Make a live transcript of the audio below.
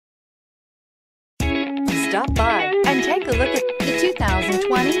Stop by and take a look at the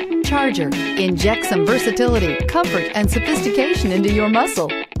 2020 Charger. Inject some versatility, comfort, and sophistication into your muscle.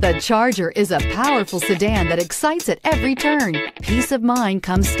 The Charger is a powerful sedan that excites at every turn. Peace of mind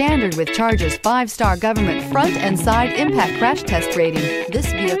comes standard with Charger's 5-star government front and side impact crash test rating.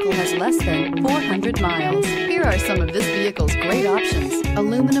 This vehicle has less than 400 miles. Here are some of this vehicle's great options: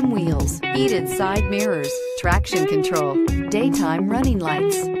 aluminum wheels, heated side mirrors, traction control, daytime running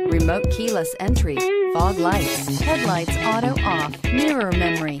lights, remote keyless entry, fog lights, headlights auto off, mirror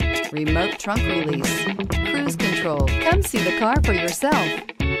memory, remote trunk release, cruise control. Come see the car for yourself.